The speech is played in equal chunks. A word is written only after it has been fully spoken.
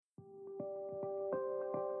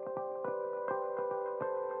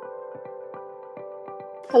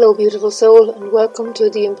Hello beautiful soul, and welcome to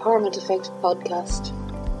the Empowerment Effect podcast.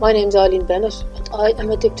 My name's Eileen Bennett and I am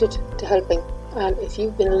addicted to helping, and if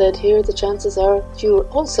you've been led here, the chances are you are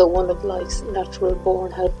also one of life's natural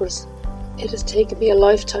born helpers. It has taken me a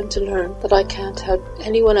lifetime to learn that I can't help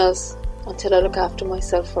anyone else until I look after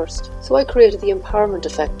myself first. So I created the Empowerment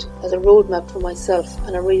Effect as a roadmap for myself,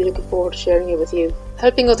 and I'm really looking forward to sharing it with you.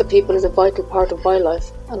 Helping other people is a vital part of my life,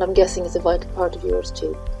 and I'm guessing it's a vital part of yours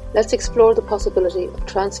too. Let's explore the possibility of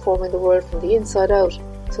transforming the world from the inside out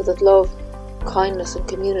so that love, kindness and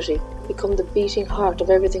community become the beating heart of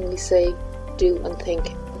everything we say, do and think,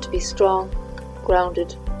 and to be strong,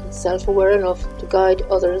 grounded and self-aware enough to guide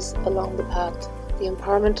others along the path. The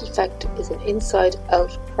Empowerment Effect is an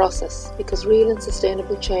inside-out process because real and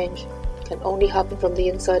sustainable change can only happen from the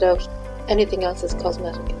inside out. Anything else is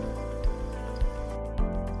cosmetic.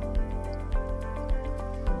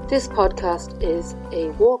 This podcast is a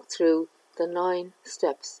walk through the 9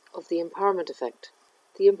 steps of the Empowerment Effect.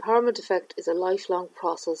 The Empowerment Effect is a lifelong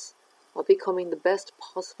process of becoming the best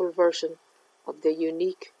possible version of the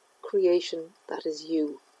unique creation that is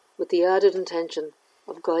you, with the added intention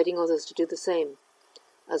of guiding others to do the same,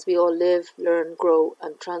 as we all live, learn, grow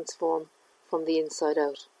and transform from the inside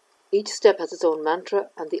out. Each step has its own mantra,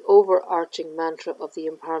 and the overarching mantra of the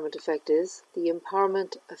Empowerment Effect is, the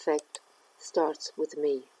Empowerment Effect starts with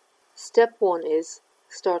me. Step 1 is,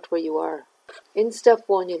 start where you are. In step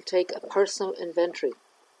 1 you'll take a personal inventory,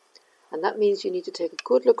 and that means you need to take a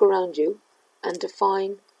good look around you and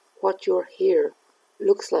define what your here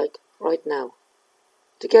looks like right now.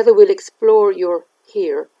 Together we'll explore your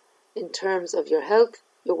here in terms of your health,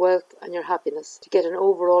 your wealth and your happiness to get an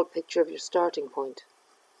overall picture of your starting point.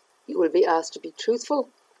 You will be asked to be truthful,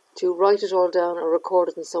 to write it all down or record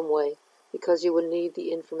it in some way, because you will need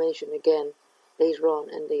the information again later on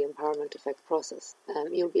in the Empowerment Effect process.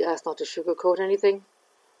 You'll be asked not to sugarcoat anything,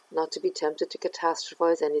 not to be tempted to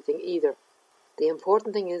catastrophize anything either. The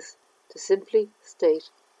important thing is to simply state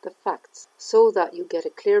the facts so that you get a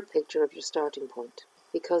clear picture of your starting point,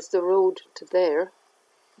 because the road to there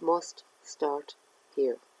must start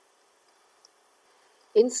here.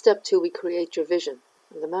 In step 2 we create your vision,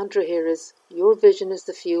 and the mantra here is, your vision is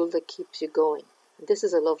the fuel that keeps you going. And this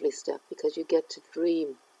is a lovely step because you get to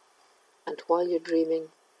dream. And while you're dreaming,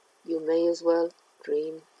 you may as well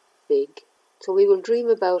dream big. So we will dream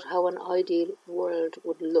about how an ideal world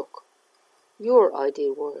would look. Your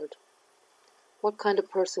ideal world. What kind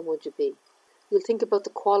of person would you be? You'll think about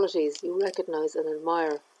the qualities you recognize and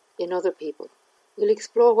admire in other people. You'll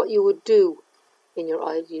explore what you would do in your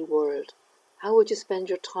ideal world. How would you spend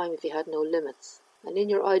your time if you had no limits? And in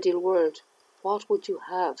your ideal world, what would you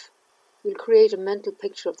have? You'll create a mental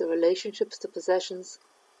picture of the relationships, the possessions,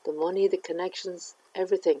 the money, the connections,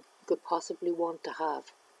 everything you could possibly want to have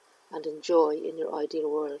and enjoy in your ideal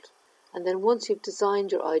world. And then once you've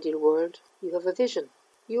designed your ideal world, you have a vision,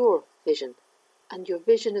 your vision. And your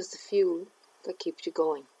vision is the fuel that keeps you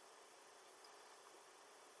going.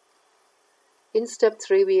 In step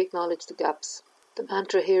 3 we acknowledge the gaps. The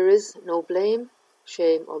mantra here is, no blame,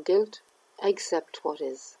 shame or guilt, accept what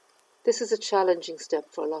is. This is a challenging step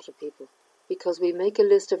for a lot of people, because we make a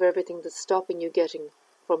list of everything that's stopping you getting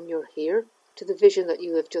from your here to the vision that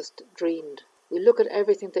you have just dreamed. We look at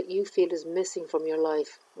everything that you feel is missing from your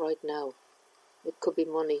life right now. It could be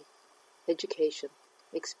money, education,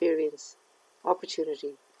 experience,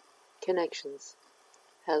 opportunity, connections,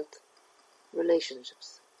 health,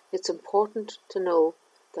 relationships. It's important to know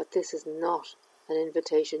that this is not an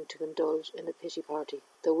invitation to indulge in a pity party.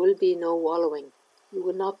 There will be no wallowing. You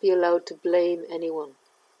will not be allowed to blame anyone,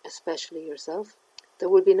 especially yourself. There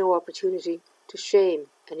will be no opportunity to shame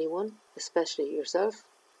anyone, especially yourself,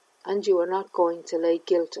 and you are not going to lay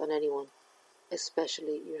guilt on anyone,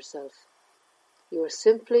 especially yourself. You are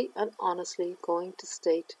simply and honestly going to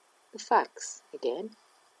state the facts again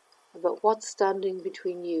about what's standing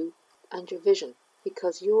between you and your vision,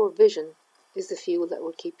 because your vision is the fuel that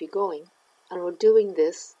will keep you going, and we're doing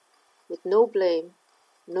this with no blame,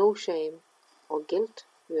 no shame or guilt.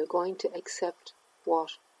 We are going to accept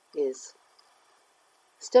what is.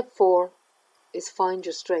 Step 4 is find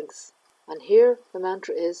your strengths, and here the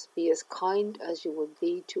mantra is, be as kind as you would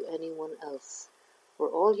be to anyone else. We're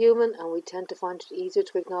all human and we tend to find it easier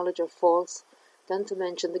to acknowledge our faults than to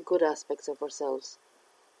mention the good aspects of ourselves,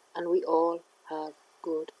 and we all have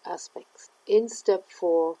good aspects. In step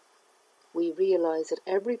 4 we realize that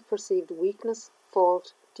every perceived weakness,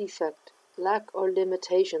 fault, defect, lack or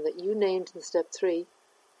limitation that you named in step 3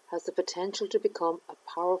 has the potential to become a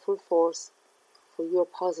powerful force for your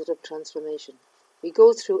positive transformation. We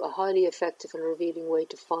go through a highly effective and revealing way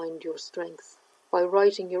to find your strengths by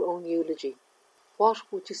writing your own eulogy.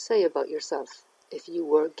 What would you say about yourself if you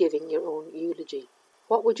were giving your own eulogy?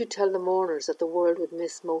 What would you tell the mourners that the world would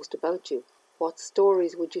miss most about you? What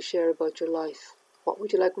stories would you share about your life? What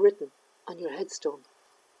would you like written on your headstone?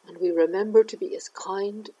 And we remember to be as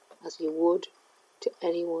kind as you would to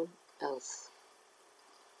anyone else.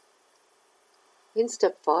 In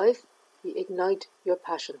step 5, we ignite your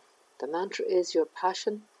passion. The mantra is your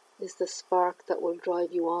passion is the spark that will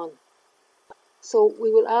drive you on. So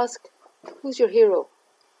we will ask, who's your hero?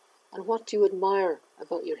 And what do you admire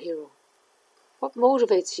about your hero? What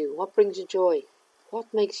motivates you? What brings you joy?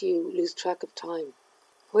 What makes you lose track of time?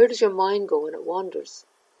 Where does your mind go when it wanders?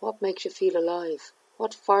 What makes you feel alive?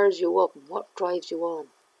 What fires you up and what drives you on?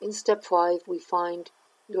 In step 5, we find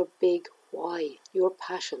your big why, your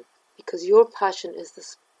passion, because your passion is the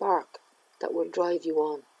spark that will drive you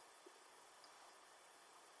on.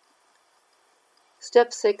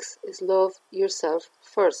 Step 6 is love yourself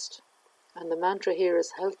first, and the mantra here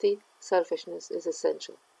is healthy selfishness is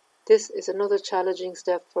essential. This is another challenging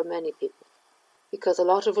step for many people, because a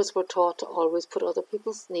lot of us were taught to always put other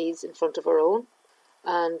people's needs in front of our own,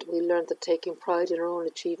 and we learned that taking pride in our own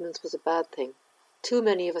achievements was a bad thing. Too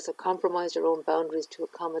many of us have compromised our own boundaries to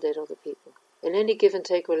accommodate other people. In any give and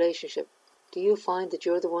take relationship, do you find that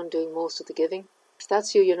you're the one doing most of the giving? If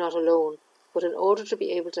that's you, you're not alone, but in order to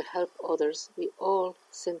be able to help others, we all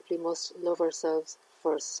simply must love ourselves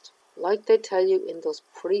first. Like they tell you in those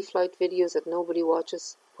pre-flight videos that nobody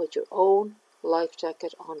watches, put your own life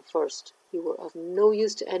jacket on first. You are of no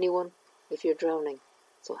use to anyone if you're drowning.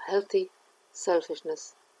 So healthy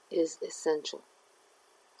selfishness is essential.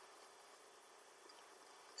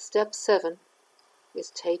 Step 7 is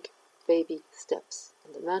take baby steps.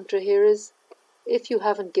 And the mantra here is, if you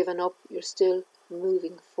haven't given up, you're still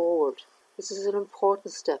moving forward. This is an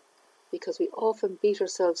important step because we often beat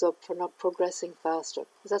ourselves up for not progressing faster.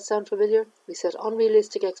 Does that sound familiar? We set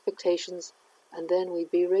unrealistic expectations and then we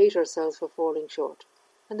berate ourselves for falling short.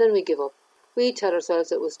 And then we give up. We tell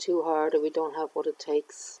ourselves it was too hard and we don't have what it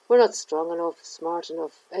takes. We're not strong enough, smart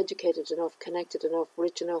enough, educated enough, connected enough,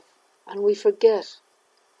 rich enough. And we forget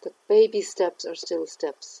that baby steps are still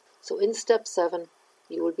steps. So in step 7,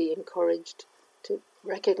 you will be encouraged to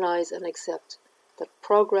recognize and accept that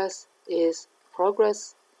progress is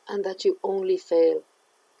progress and that you only fail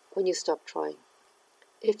when you stop trying.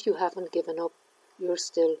 If you haven't given up, you're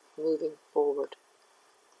still moving forward.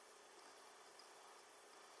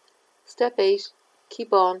 Step 8,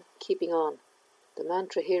 keep on keeping on. The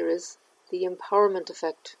mantra here is, the empowerment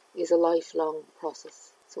effect is a lifelong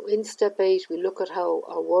process. So in step 8, we look at how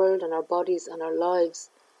our world and our bodies and our lives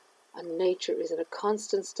and nature is in a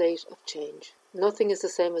constant state of change. Nothing is the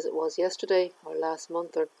same as it was yesterday or last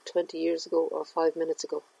month or 20 years ago or 5 minutes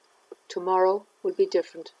ago. Tomorrow will be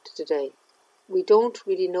different to today. We don't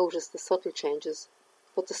really notice the subtle changes,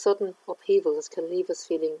 but the sudden upheavals can leave us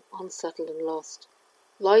feeling unsettled and lost.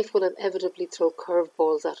 Life will inevitably throw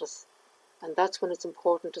curveballs at us, and that's when it's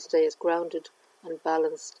important to stay as grounded and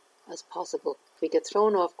balanced as possible. If we get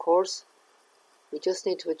thrown off course, we just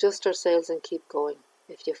need to adjust our sails and keep going.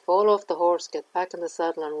 If you fall off the horse, get back in the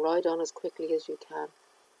saddle and ride on as quickly as you can.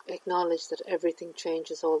 Acknowledge that everything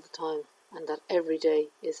changes all the time and that every day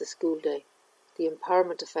is a school day. The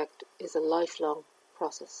empowerment effect is a lifelong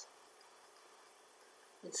process.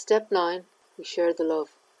 In step 9, we share the love.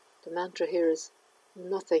 The mantra here is,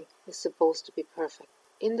 nothing is supposed to be perfect.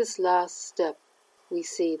 In this last step, we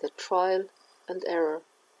see that trial and error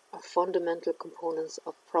are fundamental components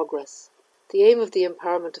of progress. The aim of the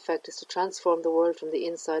empowerment effect is to transform the world from the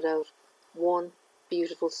inside out, one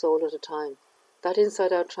beautiful soul at a time. That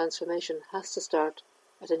inside-out transformation has to start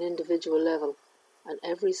at an individual level, and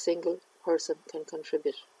every single person can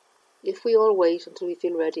contribute. If we all wait until we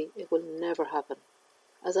feel ready, it will never happen.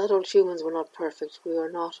 As adult humans, we're not perfect. We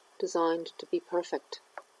are not designed to be perfect.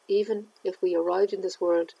 Even if we arrived in this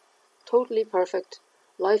world totally perfect,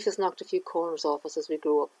 life has knocked a few corners off us as we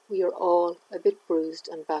grew up. We are all a bit bruised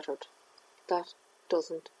and battered. That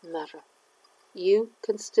doesn't matter. You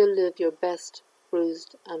can still live your best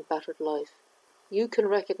bruised and battered life. You can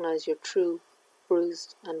recognize your true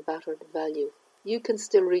bruised and battered value. You can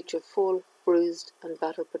still reach your full bruised and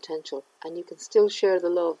battered potential, and you can still share the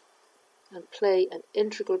love and play an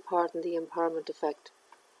integral part in the empowerment effect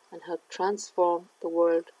and help transform the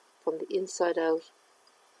world from the inside out,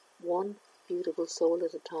 one beautiful soul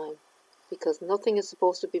at a time. Because nothing is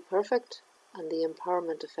supposed to be perfect, and the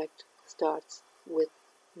empowerment effect starts with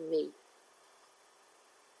me.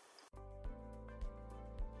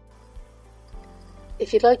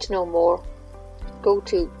 If you'd like to know more, go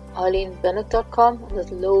to eileenbennett.com and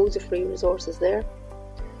there's loads of free resources there.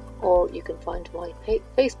 or you can find my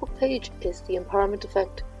Facebook page is The Empowerment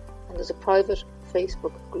Effect, and there's a private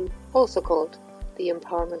Facebook group also called The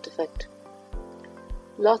Empowerment Effect.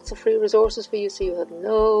 Lots of free resources for you, so you have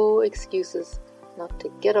no excuses not to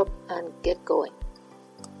get up and get going.